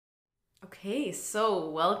Okay, so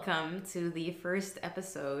welcome to the first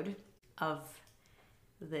episode of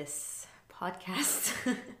this podcast.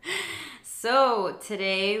 So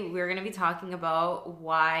today we're going to be talking about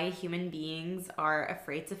why human beings are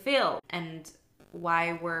afraid to fail and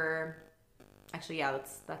why we're that's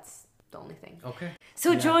the only thing. Okay.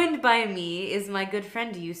 So joined by me is my good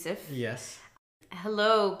friend Yusuf. Yes.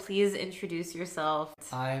 Hello, please introduce yourself.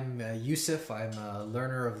 I'm Yusuf. I'm a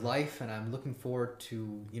learner of life, and I'm looking forward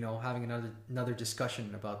to, having another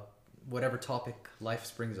discussion about whatever topic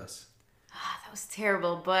life brings us. That was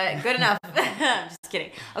terrible, but good enough. I'm just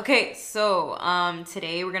kidding. Okay, so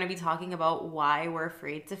today we're going to be talking about why we're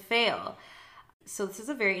afraid to fail. So this is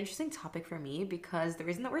a very interesting topic for me because the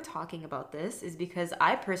reason that we're talking about this is because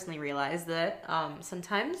I personally realize that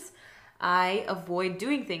sometimes I avoid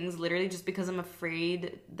doing things literally just because I'm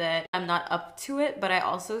afraid that I'm not up to it. But I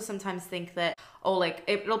also sometimes think that,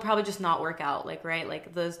 it'll probably just not work out.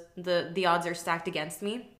 The odds are stacked against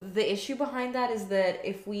me. The issue behind that is that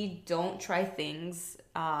if we don't try things,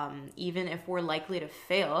 even if we're likely to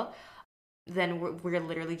fail, then we're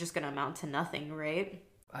literally just going to amount to nothing, right?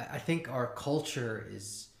 I think our culture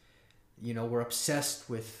is, we're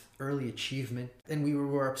obsessed with early achievement, and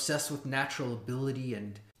we're obsessed with natural ability,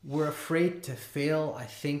 and we're afraid to fail, I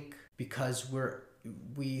think, because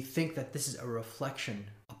we think that this is a reflection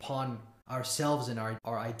upon ourselves and our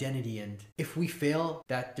identity. And if we fail,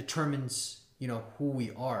 that determines, who we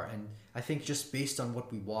are. And I think just based on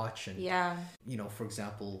what we watch and, for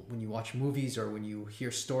example, when you watch movies or when you hear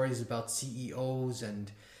stories about CEOs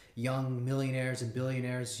and young millionaires and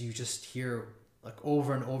billionaires, you just hear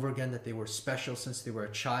over and over again that they were special since they were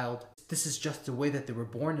a child. This is just the way that they were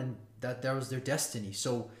born, and that was their destiny.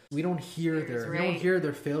 So we don't hear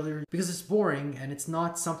their failure because it's boring and it's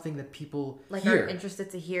not something that people hear. Are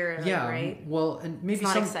interested to hear. Right? Well, and maybe it's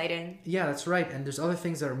not exciting. Yeah, that's right. And there's other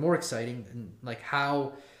things that are more exciting, and like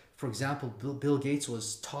how, for example, Bill Gates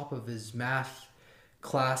was top of his math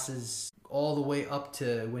classes all the way up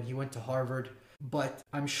to when he went to Harvard. But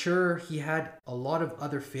I'm sure he had a lot of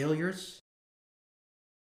other failures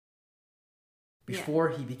before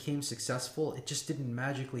he became successful. It just didn't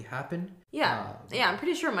magically happen. I'm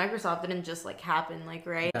pretty sure Microsoft didn't just happen,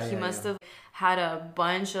 right? He must have had a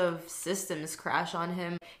bunch of systems crash on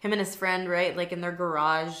him and his friend, right? In their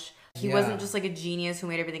garage. He wasn't just a genius who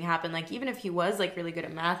made everything happen. Even if he was really good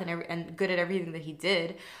at math and good at everything that he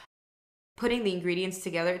did, putting the ingredients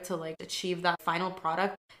together to achieve that final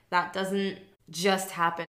product, that doesn't just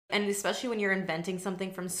happen. And especially when you're inventing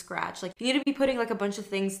something from scratch, you need to be putting a bunch of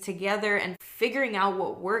things together and figuring out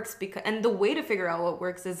what works, and the way to figure out what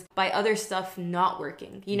works is by other stuff not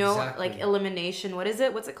working, Exactly. Elimination.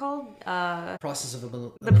 What's it called? Process of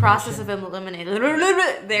elimination. The process of eliminating.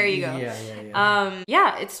 There you go.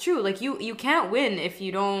 It's true. You can't win if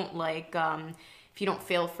you don't if you don't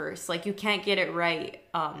fail first. You can't get it right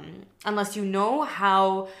unless you know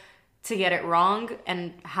how to get it wrong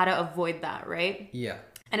and how to avoid that, right? Yeah.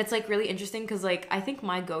 And it's really interesting because I think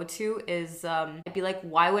my go-to is I'd be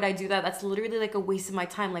why would I do that? That's literally a waste of my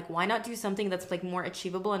time. Why not do something that's more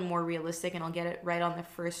achievable and more realistic, and I'll get it right on the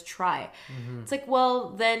first try. Mm-hmm. It's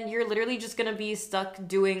well, then you're literally just gonna be stuck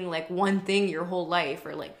doing one thing your whole life,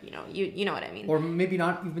 or you know what I mean. Or maybe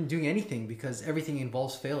not even doing anything because everything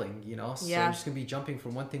involves failing, So Yeah. you're just gonna be jumping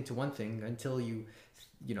from one thing to one thing until you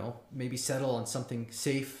maybe settle on something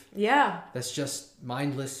safe. Yeah. That's just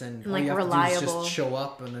mindless and all and you have reliable. to do is just show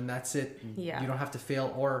up, and then that's it. Yeah. You don't have to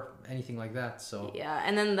fail or anything like that. So yeah,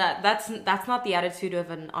 and then that's not the attitude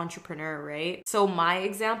of an entrepreneur, right? So my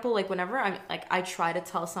example, whenever I'm I try to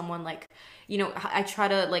tell someone I try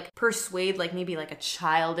to persuade maybe a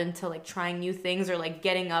child into trying new things, or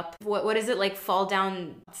getting up, what is it, fall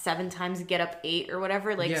down 7 times, get up 8 or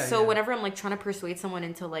whatever. Whenever I'm trying to persuade someone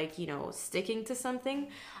into sticking to something,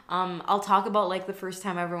 I'll talk about the first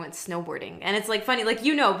time I ever went snowboarding. And it's funny,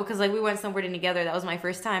 because we went snowboarding together. That was my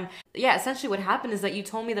first time. Yeah, essentially what happened is that you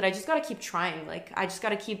told me that I just gotta keep trying. I just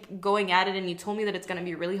gotta keep going at it, and you told me that it's gonna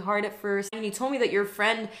be really hard at first. And you told me that your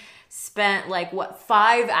friend spent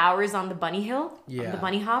 5 hours on the bunny hill? Yeah. The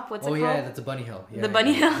bunny hop? What's it called? Oh yeah, that's a bunny hill. Yeah, the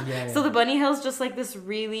bunny hill. Yeah. So the bunny hill is just this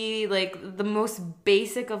really the most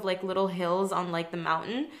basic of little hills on the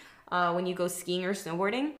mountain. When you go skiing or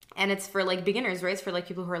snowboarding, and it's for beginners, right? It's for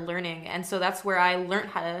people who are learning. And so that's where I learned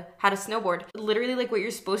how to snowboard. Literally, what you're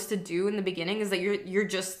supposed to do in the beginning is that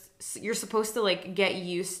you're supposed to get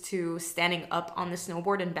used to standing up on the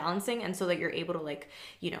snowboard and balancing, and so that you're able to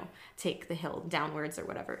take the hill downwards or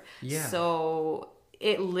whatever. Yeah. So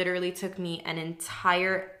it literally took me an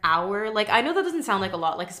entire hour. I know that doesn't sound like a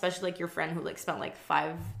lot, especially your friend who spent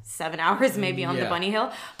 5-7 hours maybe on the bunny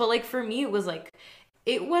hill, but for me it was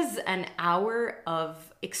It was an hour of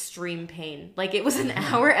extreme pain. Like it was an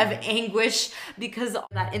hour of anguish because of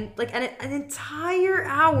that, in like an entire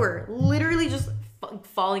hour, literally just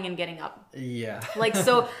falling and getting up. Yeah. Like,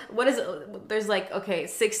 so what is there's like, okay,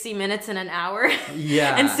 60 minutes in an hour.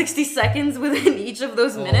 Yeah. And 60 seconds within each of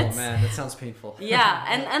those minutes. Oh man, that sounds painful. Yeah.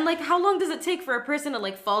 And like, how long does it take for a person to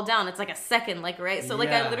like fall down? It's like a second, like, right? So like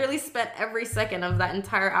I literally spent every second of that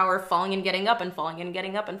entire hour falling and getting up and falling and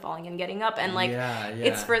getting up and falling and getting up. And like,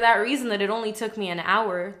 it's for that reason that it only took me an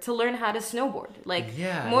hour to learn how to snowboard. Like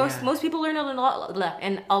most people learn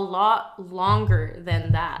a lot longer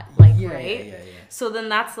than that. Like, right? Yeah. So then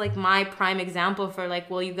that's like my prime example for like,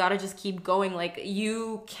 well, you got to just keep going. Like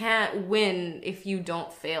you can't win if you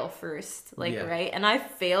don't fail first. Like, right? And I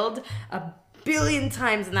failed a billion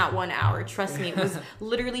times in that 1 hour. Trust me, it was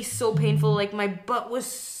literally so painful. Like my butt was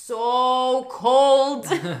so cold.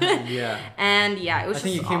 Yeah. And yeah, it was I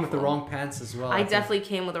think just you came with awful. the wrong pants as well. I definitely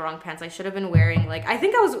came with the wrong pants. I should have been wearing like, I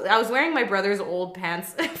think I was wearing my brother's old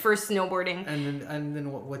pants for snowboarding. And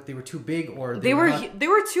then what they were too big, or they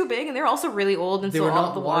were too big, and they were also really old, and they so were all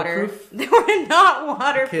not the water waterproof? they were not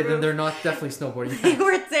waterproof. Okay, then they're not definitely snowboarding. They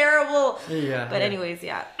were terrible. Yeah. But anyways,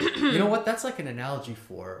 yeah. You know what? That's like an analogy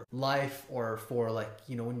for life, or for like,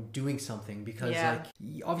 you know, when doing something, because like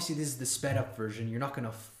obviously this is the sped up version. You're not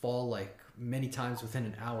gonna fall like many times within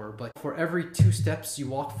an hour, but for every 2 steps you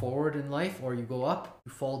walk forward in life or you go up,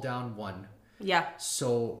 you fall down 1. Yeah.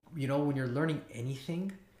 So, you know, when you're learning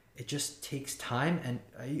anything, it just takes time. And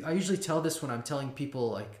I usually tell this when I'm telling people,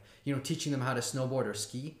 like, you know, teaching them how to snowboard or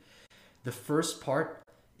ski. The first part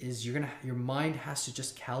is your mind has to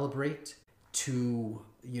just calibrate to,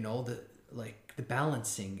 you know, the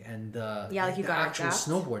balancing and the actual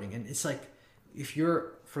snowboarding. And it's like, if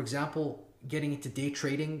you're, for example, getting into day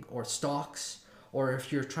trading or stocks, or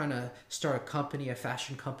if you're trying to start a company, a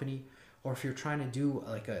fashion company, or if you're trying to do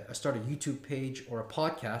like start a YouTube page or a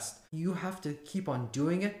podcast, you have to keep on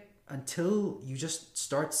doing it until you just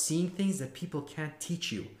start seeing things that people can't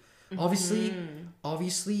teach you.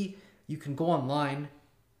 Obviously you can go online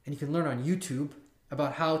and you can learn on YouTube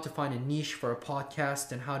about how to find a niche for a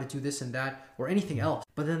podcast and how to do this and that or anything else.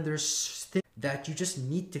 But then there's things that you just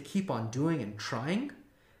need to keep on doing and trying.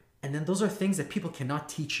 And then those are things that people cannot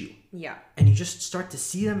teach you. Yeah. And you just start to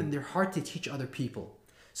see them, and they're hard to teach other people.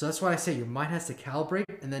 So that's why I say your mind has to calibrate.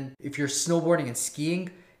 And then if you're snowboarding and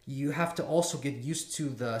skiing, you have to also get used to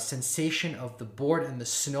the sensation of the board and the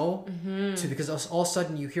snow. Because all of a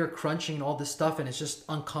sudden you hear crunching and all this stuff, and it's just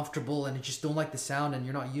uncomfortable, and you just don't like the sound, and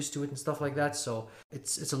you're not used to it and stuff like that. So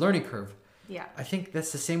it's a learning curve. Yeah. I think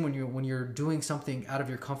that's the same when you're doing something out of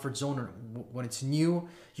your comfort zone, or when it's new.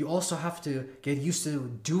 You also have to get used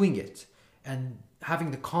to doing it and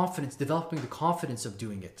having the confidence, developing the confidence of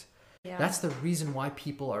doing it. Yeah. That's the reason why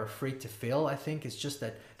people are afraid to fail, I think. It's just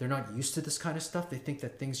that they're not used to this kind of stuff. They think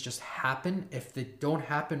that things just happen. If they don't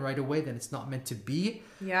happen right away, then it's not meant to be.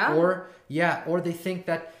 Yeah. Or they think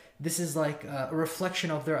that this is like a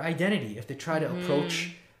reflection of their identity. If they try to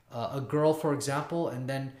approach a girl, for example, and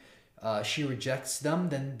then she rejects them,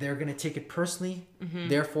 then they're going to take it personally.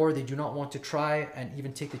 Therefore, they do not want to try and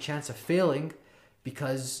even take the chance of failing,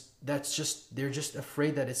 because they're just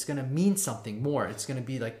afraid that it's going to mean something more. It's going to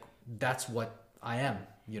be like, that's what I am.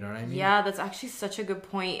 You know what I mean? Yeah, that's actually such a good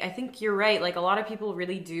point. I think you're right. Like a lot of people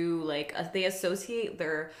really do, like they associate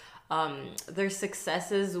their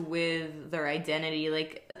successes with their identity,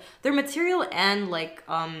 like their material and like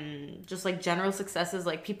just like general successes.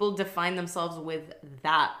 Like people define themselves with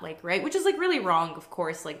that, like, right, which is like really wrong, of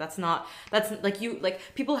course. Like that's like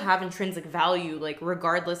people have intrinsic value, like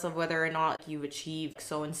regardless of whether or not you achieve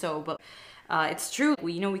so and so. But it's true,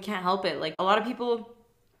 we can't help it. Like a lot of people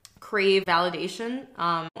crave validation.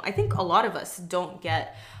 I think a lot of us don't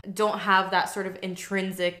have that sort of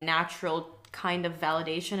intrinsic, natural kind of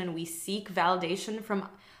validation, and we seek validation from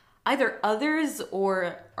either others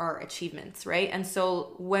or our achievements, right? And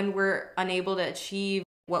so when we're unable to achieve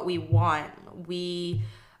what we want, we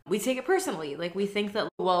take it personally. Like we think that,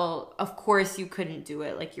 well, of course you couldn't do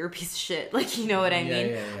it, like you're a piece of shit, like, you know what I mean?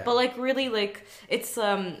 Yeah. But like really, like it's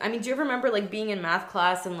I mean, do you ever remember like being in math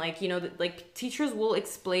class and like, like teachers will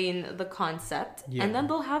explain the concept and then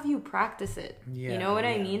they'll have you practice it. You know what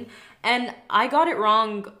I mean? And I got it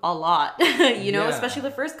wrong a lot, especially the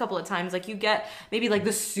first couple of times. Like you get maybe like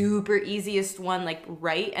the super easiest one like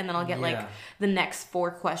right, and then I'll get like the next 4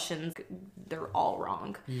 questions, they're all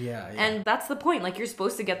wrong. And that's the point. Like you're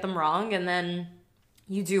supposed to get them wrong, and then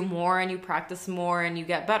you do more and you practice more and you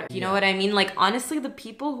get better. You know what I mean? Like honestly, the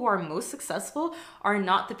people who are most successful are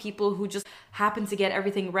not the people who just happen to get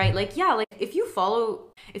everything right. Like like if you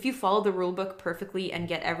follow the rule book perfectly and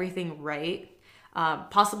get everything right,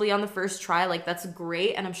 possibly on the first try, like that's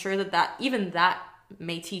great. And I'm sure that even that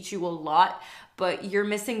may teach you a lot, but you're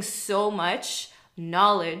missing so much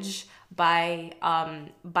knowledge by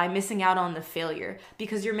missing out on the failure,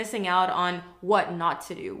 because you're missing out on what not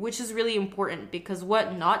to do, which is really important, because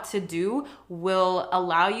what not to do will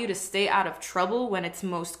allow you to stay out of trouble when it's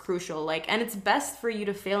most crucial. Like, and it's best for you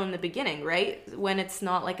to fail in the beginning, right? When it's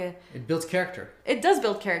not like it builds character. It does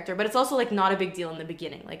build character, but it's also like not a big deal in the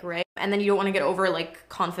beginning, like, right? And then you don't want to get over like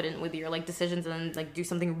confident with your like decisions and then like do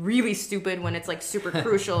something really stupid when it's like super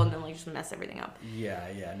crucial and then like just mess everything up.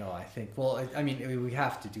 Yeah, no, I think, well, I mean, we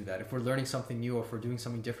have to do that. If we're learning something new or if we're doing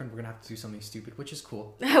something different, we're gonna have to do something stupid, which is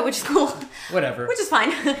cool. Which is cool. Whatever. Which is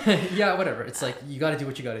fine. Yeah, whatever. It's like, you gotta do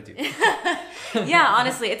what you gotta do. Yeah,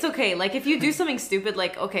 honestly, it's okay. Like, if you do something stupid,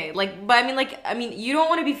 like, okay, like, but I mean, you don't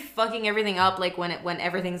want to be fucking everything up, like, when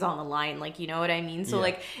everything's on the line, like, you know what I mean? So, Yeah.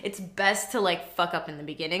 like, it's best to, like, fuck up in the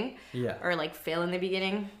beginning. Yeah. Or, like, fail in the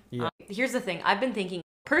beginning. Yeah. Here's the thing. I've been thinking,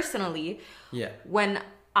 personally, Yeah. when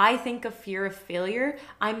I think of fear of failure,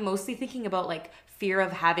 I'm mostly thinking about, like, fear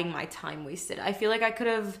of having my time wasted. I feel like I could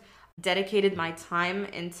have dedicated my time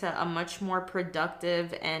into a much more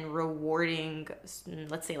productive and rewarding,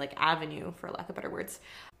 let's say, like, avenue, for lack of better words.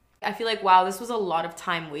 I feel like, wow, this was a lot of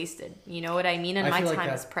time wasted. You know what I mean? And my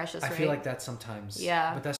time is precious, right? I feel like that sometimes.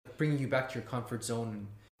 Yeah. But that's bringing you back to your comfort zone.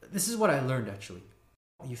 This is what I learned, actually.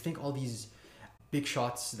 You think all these big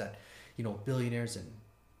shots that, you know, billionaires and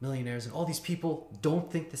millionaires and all these people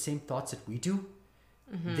don't think the same thoughts that we do.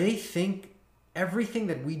 Mm-hmm. They think everything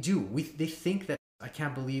that we do. They think that, I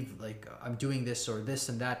can't believe, like, I'm doing this or this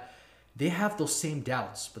and that. They have those same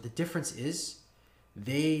doubts, but the difference is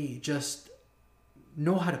they just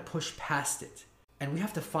know how to push past it, and we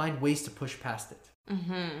have to find ways to push past it.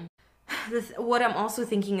 Mm-hmm. What I'm also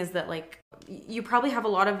thinking is that, like, you probably have a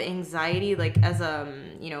lot of anxiety, like, as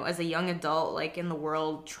a young adult, like, in the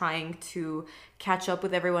world, trying to catch up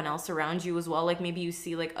with everyone else around you as well. Like, maybe you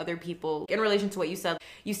see, like, other people, in relation to what you said,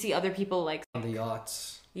 you see other people, like, on the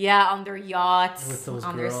yachts. Yeah, on their yachts, with those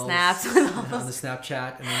on girls, their snaps, on the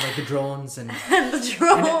Snapchat, and then like the drones and the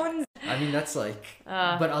drones. And, I mean, that's like,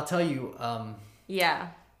 but I'll tell you, yeah.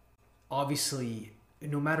 Obviously,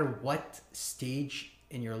 no matter what stage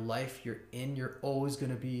in your life you're in, you're always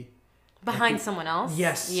gonna be behind like, someone else.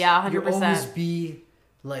 Yes. Yeah, 100%. You'll always be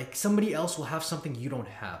like, somebody else will have something you don't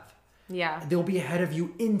have. Yeah. They'll be ahead of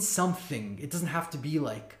you in something. It doesn't have to be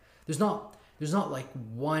like, there's not like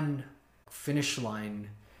one finish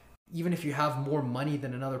line. Even if you have more money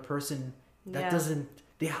than another person, that doesn't,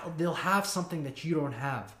 they'll have something that you don't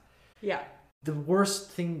have. Yeah. The worst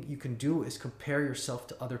thing you can do is compare yourself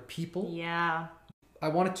to other people. Yeah. I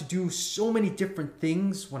wanted to do so many different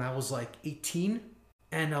things when I was like 18,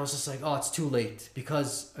 and I was just like, oh, it's too late,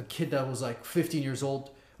 because a kid that was like 15 years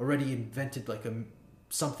old already invented like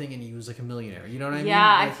something, and he was like a millionaire. You know what I mean?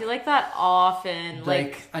 Yeah, like, I feel like that often.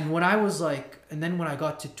 Like, and when I was like, and then when I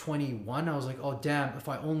got to 21, I was like, oh damn, if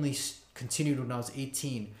I only continued when I was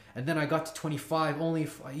 18, and then I got to 25, only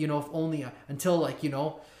if only until, like, you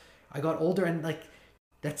know, I got older, and like,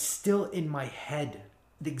 that's still in my head,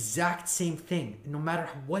 the exact same thing. No matter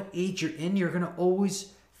what age you're in, you're gonna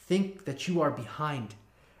always think that you are behind.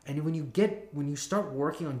 And when you start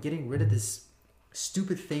working on getting rid of this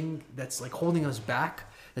stupid thing that's like holding us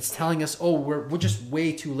back, that's telling us, oh, we're just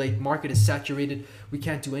way too late, market is saturated, we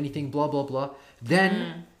can't do anything, blah blah blah,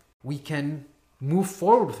 then we can move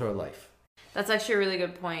forward with our life. That's actually a really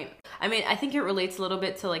good point. I mean, I think it relates a little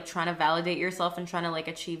bit to like trying to validate yourself and trying to like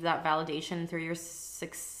achieve that validation through your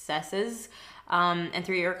successes and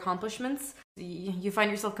through your accomplishments. You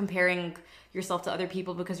find yourself comparing yourself to other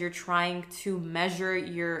people because you're trying to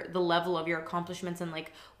measure the level of your accomplishments, and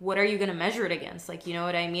like, what are you going to measure it against? Like, you know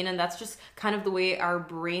what I mean? And that's just kind of the way our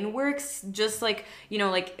brain works. Just like, you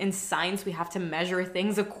know, like in science, we have to measure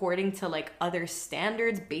things according to like other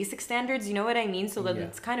standards, basic standards, you know what I mean? So that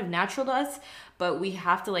it's kind of natural to us, but we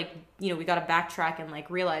have to, like, you know, we got to backtrack and like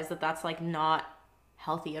realize that that's like not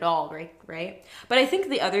healthy at all, right? But I think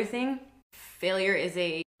the other thing, failure is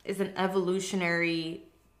an evolutionary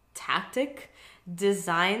tactic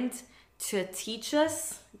designed to teach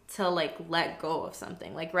us to like let go of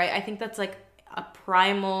something, like, right? I think that's like a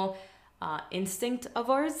primal instinct of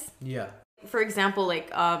ours. Yeah. For example,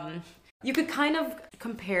 like you could kind of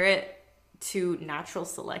compare it to natural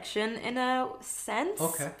selection in a sense.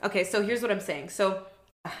 Okay, so here's what I'm saying. So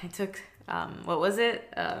I took what was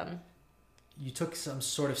it? you took some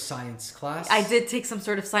sort of science class. I did take some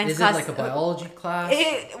sort of science Is class. it like a biology class?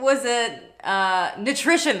 It was a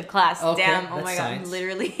nutrition class. Okay, Damn. Oh that's my science. god.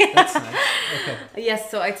 Literally. That's nice. Okay.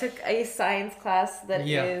 Yes, so I took a science class that is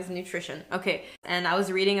Yeah. nutrition. Okay. And I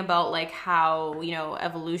was reading about like how,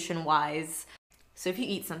 evolution wise, so if you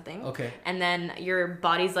eat something Okay. and then your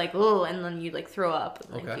body's like, oh, and then you like throw up.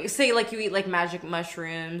 Like, Okay. you say like you eat like magic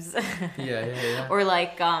mushrooms. Yeah. Or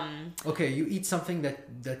like Okay, you eat something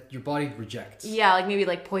that your body rejects. yeah, like maybe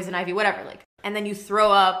like poison ivy, whatever, like, and then you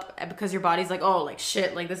throw up because your body's like, oh, like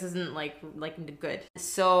shit, like this isn't like good.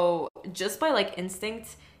 So just by like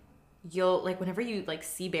instinct, you'll like whenever you like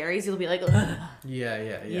see berries, you'll be like, ugh,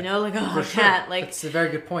 Yeah. like, oh, For I sure. can't, like. That's a very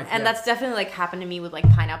good point. And yeah. that's definitely like happened to me with like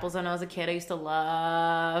pineapples when I was a kid. I used to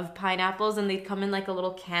love pineapples, and they'd come in like a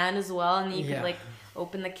little can as well, and you could like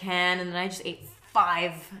open the can, and then I just ate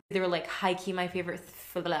 5. They were like high key my favorite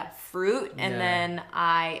fruit, and then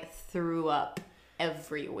I threw up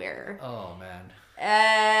everywhere. Oh man.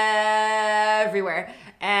 Everywhere.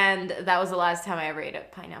 And that was the last time I ever ate a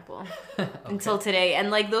pineapple. Until today.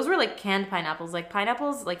 And like those were like canned pineapples. Like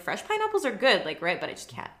pineapples, like fresh pineapples are good, like, right? But I just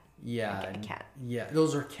can't. Yeah. I can't. Yeah,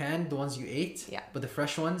 those are canned, the ones you ate. Yeah. But the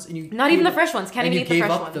fresh ones, and you Not even the fresh ones. Can't and even you eat the gave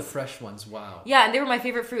fresh up ones. the fresh ones. Wow. Yeah, and they were my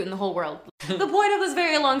favorite fruit in the whole world. The point of this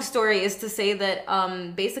very long story is to say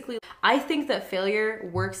that basically I think that failure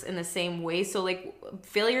works in the same way. So like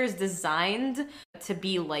failure is designed to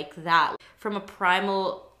be like that. From a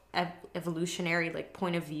primal evolutionary like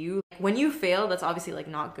point of view, when you fail, that's obviously like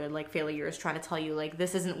not good. Like failure is trying to tell you like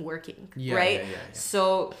this isn't working, right? Yeah.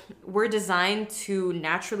 So we're designed to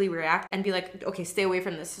naturally react and be like, okay, stay away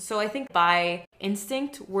from this. So I think by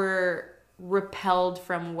instinct we're repelled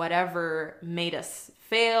from whatever made us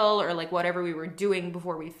fail, or like whatever we were doing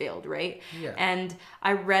before we failed, right? Yeah. And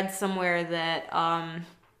I read somewhere that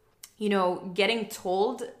getting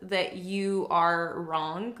told that you are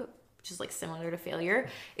wrong, which is like similar to failure,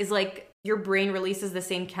 is like your brain releases the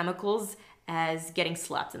same chemicals as getting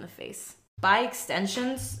slapped in the face. By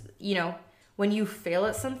extensions, when you fail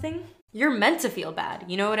at something, you're meant to feel bad.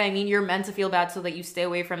 You know what I mean? You're meant to feel bad so that you stay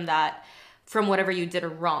away from that, from whatever you did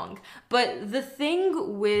wrong. But the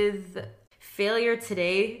thing with failure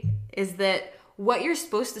today is that what you're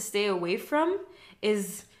supposed to stay away from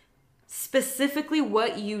is specifically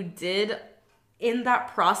what you did in that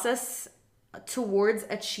process towards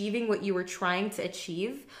achieving what you were trying to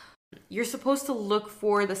achieve. You're supposed to look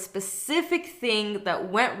for the specific thing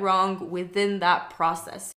that went wrong within that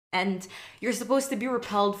process. And you're supposed to be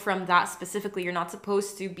repelled from that specifically. You're not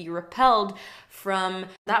supposed to be repelled from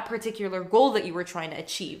that particular goal that you were trying to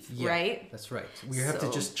achieve, right? That's right. We have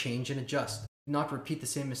to just change and adjust. Not repeat the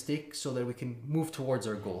same mistake so that we can move towards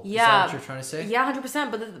our goal. Yeah. Is that what you're trying to say? Yeah,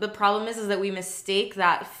 100%. But the problem is that we mistake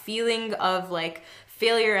that feeling of like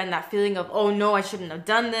failure and that feeling of, oh no, I shouldn't have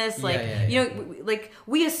done this. Like, like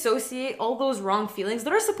we associate all those wrong feelings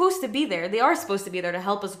that are supposed to be there. They are supposed to be there to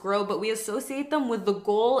help us grow, but we associate them with the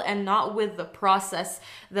goal and not with the process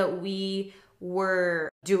that we were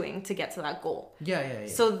doing to get to that goal. Yeah.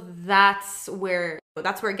 So that's where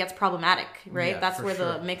it gets problematic, right? Yeah, that's where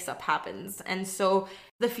the mix-up happens. And so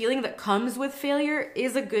the feeling that comes with failure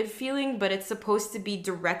is a good feeling, but it's supposed to be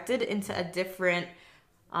directed into a different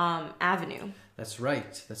avenue. That's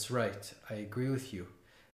right. I agree with you.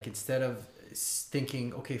 Like, instead of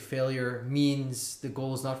thinking, okay, failure means the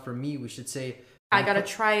goal is not for me, we should say, I gotta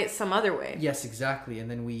try it some other way. Yes, exactly. And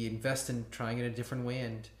then we invest in trying it a different way.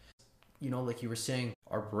 And, like you were saying,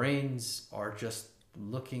 our brains are just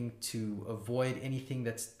looking to avoid anything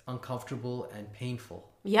that's uncomfortable and painful.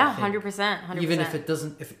 Yeah, 100%. Even if it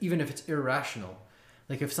doesn't, even if it's irrational.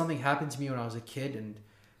 Like if something happened to me when I was a kid and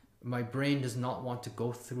my brain does not want to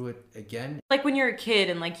go through it again. Like when you're a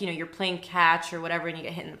kid and like, you're playing catch or whatever and you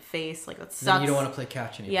get hit in the face, like that sucks. Then you don't want to play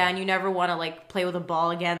catch anymore. Yeah, and you never want to like play with a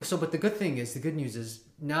ball again. So, but the good news is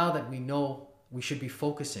now that we know we should be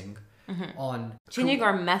focusing on changing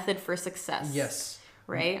our method for success. Yes.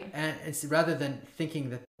 Right? And it's rather than thinking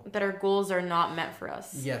that our goals are not meant for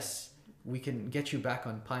us. Yes. We can get you back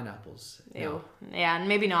on pineapples. Ew. Yeah, and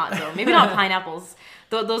maybe not though. Maybe not pineapples.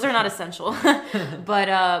 Those are not essential. But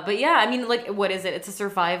yeah, I mean, like, what is it? It's a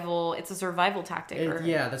survival tactic.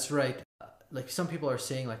 Yeah, that's right. Like some people are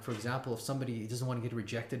saying, like, for example, if somebody doesn't want to get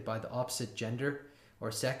rejected by the opposite gender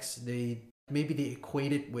or sex, they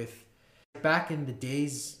equate it with, back in the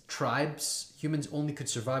days, humans only could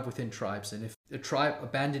survive within tribes. And if a tribe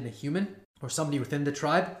abandoned a human or somebody within the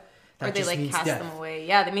tribe, that or they just like means cast death. them away.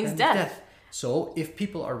 Yeah, that means death. So if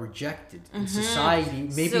people are rejected in society,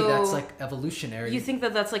 maybe So that's like evolutionary. You think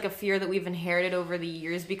that that's like a fear that we've inherited over the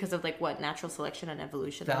years because of like what natural selection and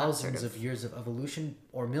evolution, and that thousands of years of evolution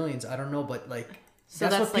or millions, I don't know, but like so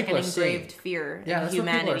that's what like people an are saying. engraved fear Yeah, in that's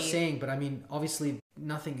humanity. what people are saying, but I mean, obviously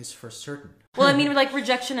nothing is for certain. Well, I mean, like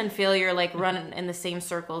rejection and failure like run in the same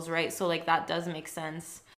circles, right? So like that does make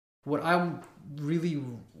sense. What I'm really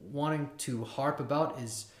wanting to harp about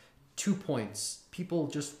is 2 points. People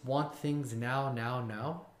just want things now, now,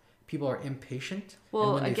 now. People are impatient.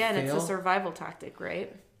 Well, and when again, they it's fail, a survival tactic,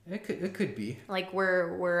 right? it could be. Like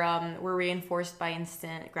we're reinforced by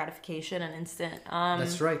instant gratification and instant.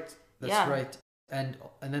 That's right. That's yeah. right. And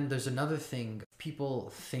then there's another thing.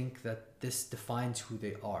 People think that this defines who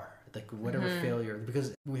they are. Like whatever failure,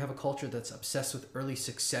 because we have a culture that's obsessed with early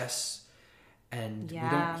success, and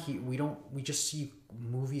we just see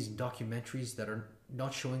movies and documentaries that are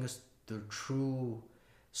not showing us the true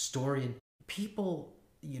story. And people,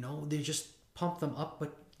 they just pump them up,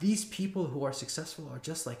 but these people who are successful are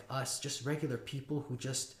just like us, just regular people who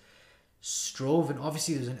just strove. And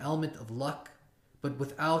obviously there's an element of luck, but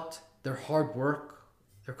without their hard work,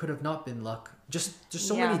 there could have not been luck. Just there's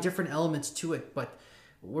so many different elements to it, but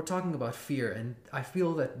we're talking about fear, and I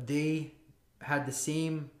feel that they had the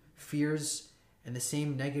same fears and the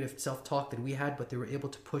same negative self-talk that we had, but they were able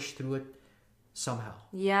to push through it somehow.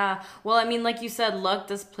 Yeah. Well, I mean, like you said, luck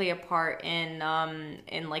does play a part in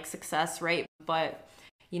like success, right? But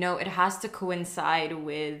it has to coincide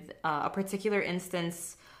with a particular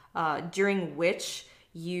instance during which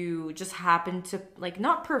you just happen to like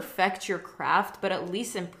not perfect your craft, but at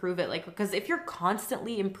least improve it. Like, because if you're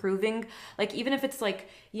constantly improving, like even if it's like,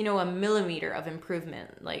 a millimeter of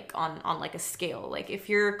improvement, like on like a scale, like if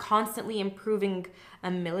you're constantly improving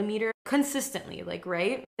a millimeter consistently, like,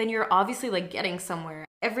 right, then you're obviously like getting somewhere.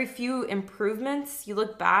 Every few improvements, you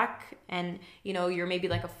look back and, you're maybe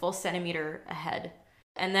like a full centimeter ahead.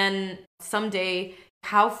 And then someday,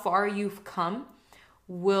 how far you've come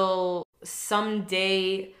will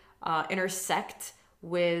someday intersect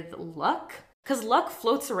with luck, because luck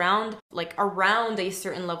floats around like around a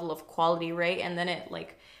certain level of quality, right? And then it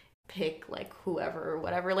like pick like whoever or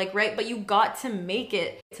whatever, like, right? But you got to make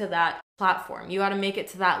it to that platform. You got to make it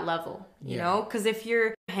to that level, you know? Because if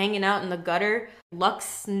you're hanging out in the gutter,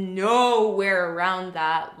 luck's nowhere around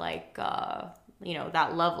that, like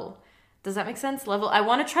that level. Does that make sense? Level. I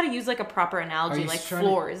want to try to use like a proper analogy, like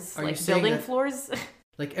floors, like building floors.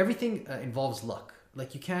 Like everything involves luck.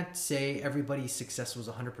 Like you can't say everybody's success was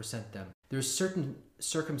 100% them. There's certain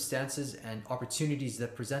circumstances and opportunities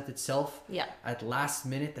that present itself at last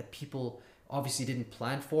minute that people obviously didn't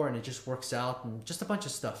plan for, and it just works out, and just a bunch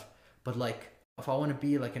of stuff. But like if I want to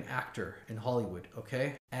be like an actor in Hollywood,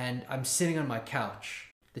 okay, and I'm sitting on my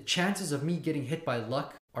couch, the chances of me getting hit by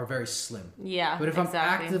luck are very slim. Yeah. But if I'm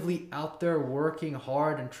actively out there working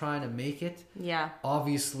hard and trying to make it,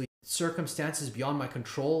 obviously circumstances beyond my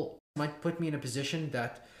control might put me in a position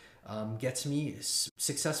that gets me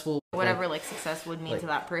successful. Whatever like success would mean to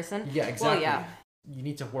that person. Yeah, exactly. Well, you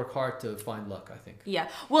need to work hard to find luck, I think. Yeah.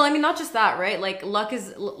 Well, I mean, not just that, right? Like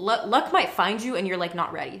luck might find you and you're like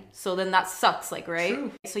not ready. So then that sucks, like, right?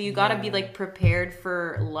 True. So you got to be like prepared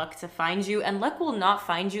for luck to find you, and luck will not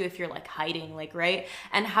find you if you're like hiding, like, right?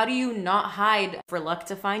 And how do you not hide for luck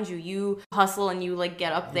to find you? You hustle and you like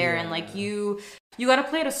get up there and like you got to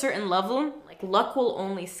play at a certain level. Like luck will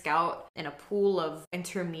only scout in a pool of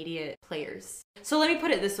intermediate players. So let me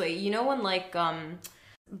put it this way. When like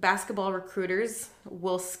basketball recruiters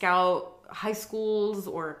will scout high schools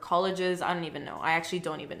or colleges. I don't even know. I actually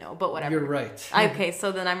don't even know, but whatever. You're right. Okay,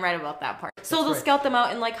 so then I'm right about that part. So they'll scout them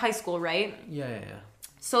out in like high school, right? Yeah.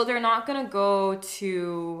 So they're not going to go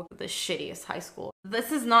to the shittiest high school.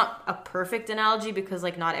 This is not a perfect analogy because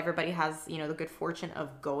like not everybody has, the good fortune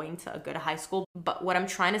of going to a good high school. But what I'm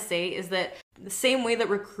trying to say is that the same way that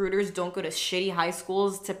recruiters don't go to shitty high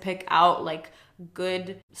schools to pick out like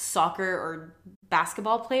good soccer or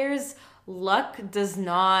basketball players, luck does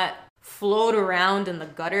not float around in the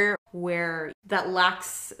gutter where that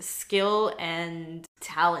lacks skill and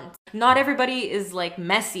talent. Not everybody is like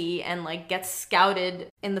Messi and like gets scouted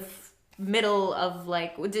in the middle of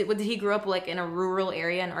like, did he grow up like in a rural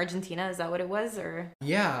area in Argentina? Is that what it was? Or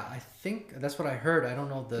yeah, I think that's what I heard. I don't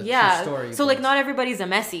know the true story. So like not everybody's a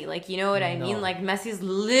Messi, like, you know what I mean? Like Messi's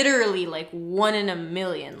literally like 1 in a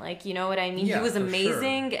million, like, you know what I mean? He was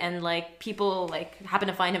amazing, and like people like happen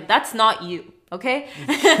to find him. That's not you. Okay?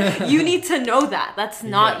 You need to know that. That's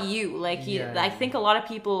not you. Like, I think a lot of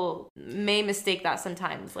people may mistake that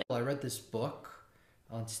sometimes. Like, I read this book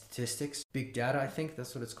on statistics. Big Data, I think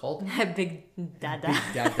that's what it's called. Big Data.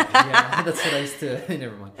 Big Data. Yeah, that's what I used to...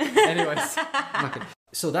 Never mind. Anyways, I'm not kidding.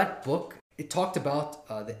 So that book, it talked about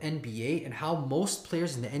the NBA and how most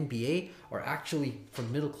players in the NBA are actually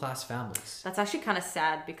from middle class families. That's actually kind of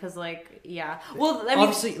sad because, like, yeah. Well, I mean,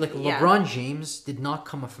 obviously, like LeBron James did not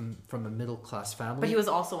come from a middle class family, but he was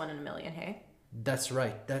also one in a million. Hey. That's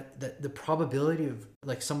right. That the probability of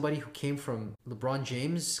like somebody who came from LeBron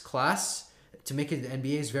James' class to make it to the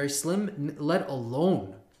NBA is very slim. Let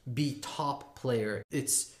alone be top player.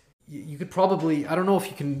 It's you could probably, I don't know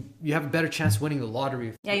if you have a better chance winning the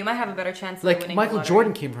lottery. Yeah, you might have a better chance. Like winning Michael the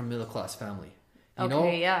Jordan came from a middle class family. You know?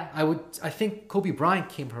 Yeah. I think Kobe Bryant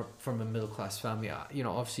came from a middle class family.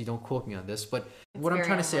 Obviously don't quote me on this, but what I'm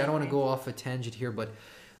trying to say, I don't want to go off a tangent here, but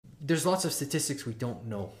there's lots of statistics we don't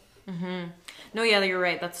know. Mm-hmm. No, yeah, you're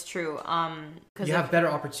right. That's true. You have better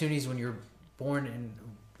opportunities when you're born in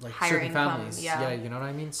like higher certain income, families. Yeah, you know what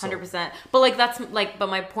I mean? 100%. But like but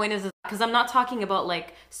my point is because I'm not talking about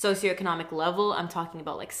like socioeconomic level. I'm talking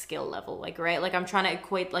about like skill level. Like, right? Like I'm trying to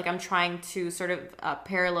equate. Like I'm trying to sort of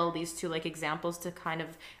parallel these two like examples to kind of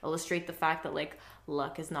illustrate the fact that like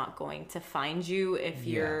luck is not going to find you if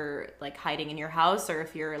you're like hiding in your house or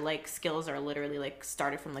if your like skills are literally like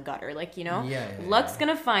started from the gutter. Like, luck's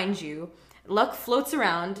gonna find you. Luck floats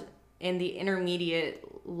around in the intermediate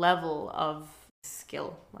level of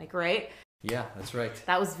skill, like, right? Yeah, that's right.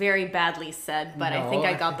 That was very badly said, but I think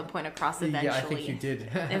I got the point across eventually. Yeah, I think you did.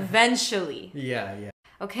 Eventually. Yeah.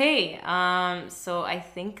 Okay, so I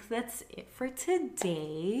think that's it for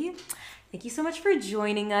today. Thank you so much for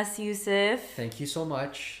joining us, Yusuf. Thank you so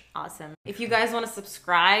much. Awesome. If you guys want to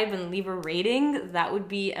subscribe and leave a rating, that would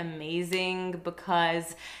be amazing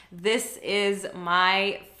because this is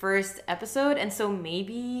my first episode, and so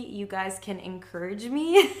maybe you guys can encourage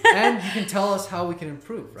me. And you can tell us how we can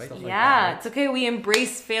improve, right? Stuff right? It's okay. We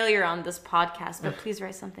embrace failure on this podcast, but please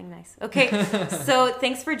write something nice. Okay, so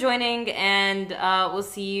thanks for joining, and we'll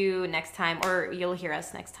see you next time, or you'll hear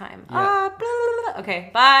us next time. Yeah. Okay,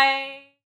 bye.